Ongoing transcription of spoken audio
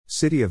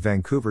City of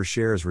Vancouver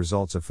shares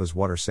results of PFAS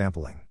water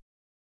sampling.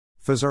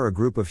 PFAS are a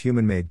group of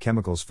human-made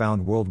chemicals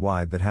found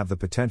worldwide that have the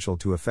potential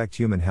to affect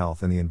human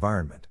health and the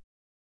environment.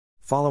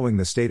 Following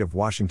the state of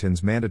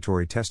Washington's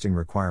mandatory testing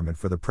requirement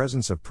for the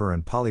presence of per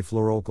and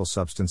polyfluoroalkyl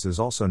substances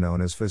also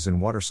known as PFAS in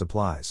water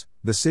supplies,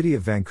 the City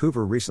of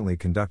Vancouver recently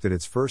conducted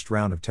its first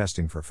round of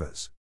testing for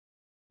PFAS.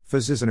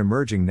 PFAS is an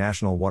emerging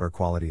national water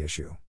quality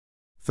issue.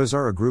 PFAS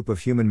are a group of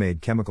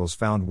human-made chemicals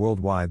found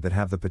worldwide that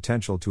have the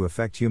potential to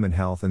affect human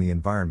health and the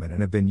environment and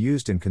have been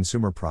used in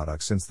consumer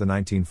products since the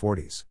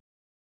 1940s.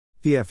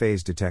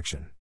 PFAS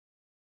detection.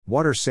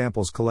 Water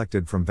samples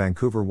collected from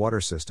Vancouver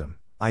Water System,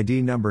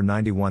 ID number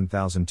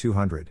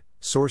 91200,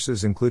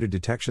 sources included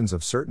detections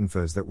of certain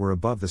PFAS that were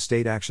above the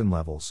state action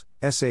levels,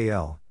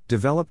 SAL,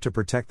 developed to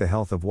protect the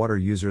health of water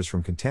users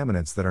from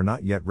contaminants that are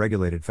not yet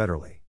regulated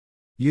federally.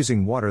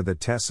 Using water that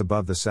tests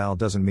above the SAL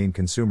doesn't mean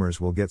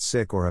consumers will get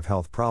sick or have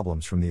health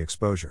problems from the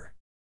exposure.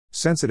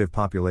 Sensitive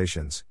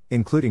populations,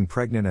 including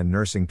pregnant and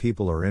nursing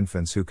people or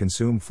infants who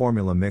consume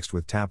formula mixed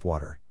with tap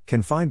water,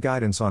 can find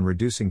guidance on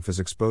reducing PFAS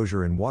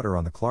exposure in water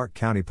on the Clark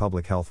County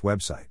Public Health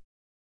website.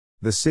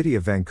 The City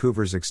of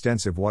Vancouver's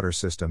extensive water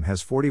system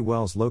has 40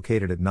 wells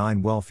located at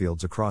 9 well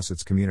fields across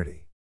its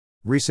community.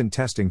 Recent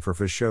testing for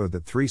PFAS showed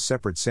that 3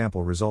 separate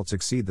sample results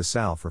exceed the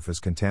SAL for PFAS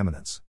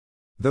contaminants.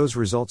 Those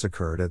results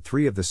occurred at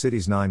 3 of the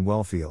city's 9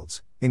 well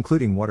fields,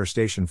 including Water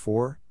Station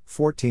 4,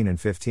 14 and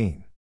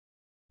 15.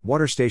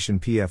 Water Station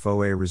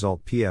PFOA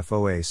result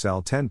PFOA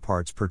SAL 10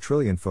 parts per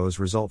trillion, FOS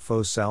result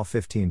FOS SAL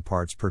 15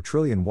 parts per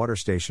trillion, Water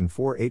Station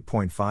 4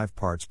 8.5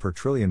 parts per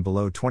trillion,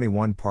 below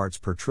 21 parts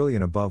per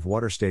trillion, above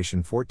Water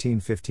Station 14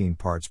 15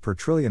 parts per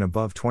trillion,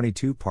 above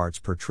 22 parts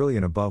per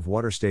trillion, above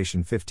Water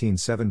Station 15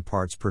 7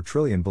 parts per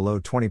trillion, below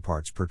 20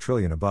 parts per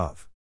trillion,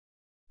 above.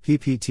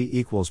 PPT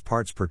equals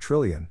parts per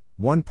trillion.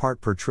 1 part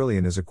per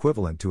trillion is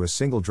equivalent to a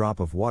single drop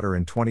of water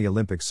in 20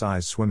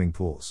 Olympic-sized swimming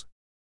pools.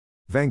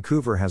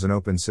 Vancouver has an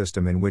open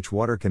system in which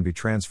water can be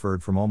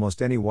transferred from almost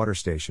any water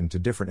station to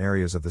different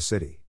areas of the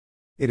city.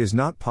 It is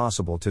not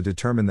possible to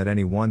determine that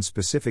any one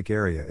specific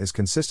area is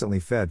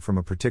consistently fed from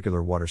a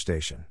particular water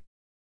station.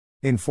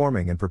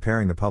 Informing and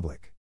preparing the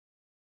public.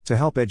 To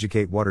help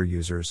educate water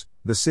users,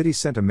 the city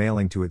sent a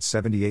mailing to its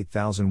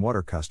 78,000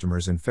 water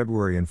customers in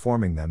February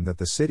informing them that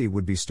the city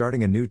would be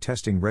starting a new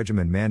testing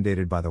regimen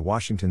mandated by the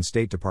Washington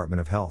State Department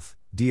of Health,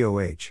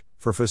 DOH,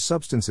 for PFAS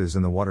substances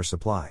in the water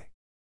supply.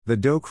 The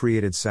DOH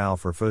created SAL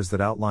for PFAS that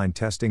outlined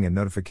testing and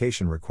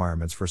notification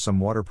requirements for some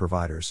water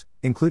providers,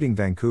 including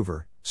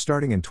Vancouver,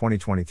 starting in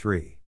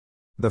 2023.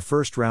 The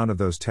first round of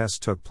those tests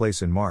took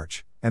place in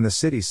March, and the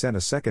city sent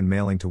a second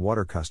mailing to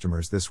water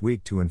customers this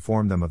week to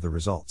inform them of the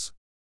results.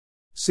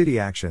 City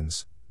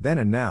actions, then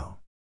and now.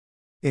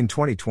 In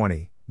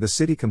 2020, the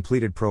city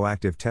completed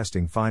proactive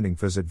testing finding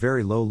PFAS at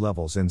very low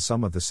levels in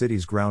some of the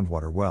city's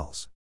groundwater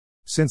wells.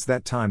 Since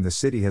that time the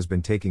city has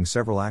been taking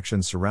several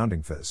actions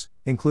surrounding PFAS,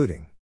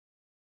 including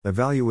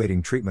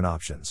evaluating treatment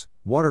options.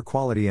 Water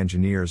quality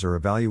engineers are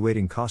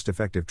evaluating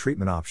cost-effective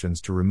treatment options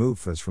to remove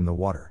PFAS from the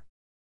water.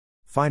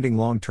 Finding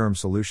long-term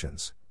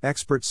solutions.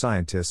 Expert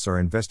scientists are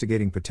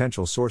investigating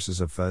potential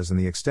sources of PFAS and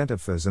the extent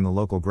of PFAS in the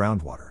local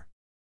groundwater.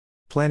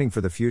 Planning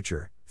for the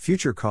future.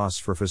 Future costs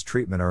for PFAS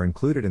treatment are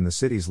included in the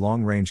city's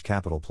long-range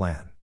capital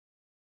plan.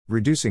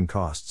 Reducing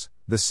costs.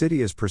 The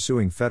city is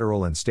pursuing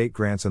federal and state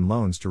grants and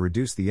loans to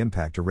reduce the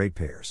impact to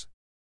ratepayers.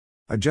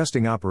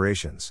 Adjusting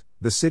operations.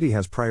 The city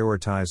has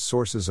prioritized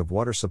sources of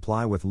water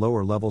supply with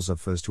lower levels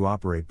of PFAS to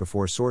operate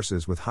before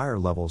sources with higher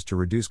levels to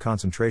reduce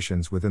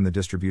concentrations within the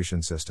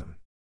distribution system.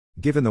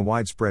 Given the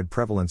widespread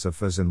prevalence of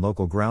PFAS in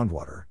local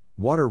groundwater,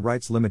 water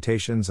rights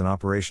limitations and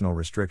operational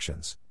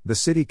restrictions, the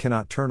city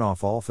cannot turn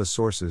off all PFAS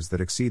sources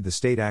that exceed the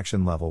state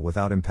action level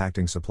without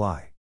impacting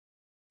supply.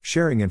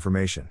 Sharing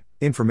information.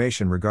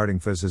 Information regarding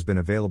PFAS has been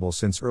available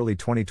since early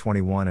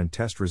 2021 and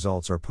test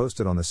results are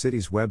posted on the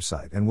city's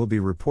website and will be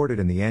reported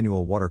in the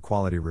annual Water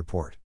Quality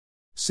Report.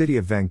 City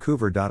of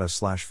Vancouver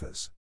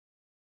data/PFAS.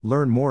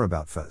 Learn more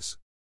about PFAS.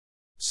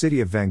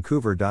 City of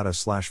Vancouver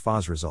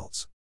data/FAS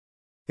results.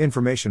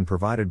 Information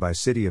provided by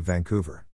City of Vancouver.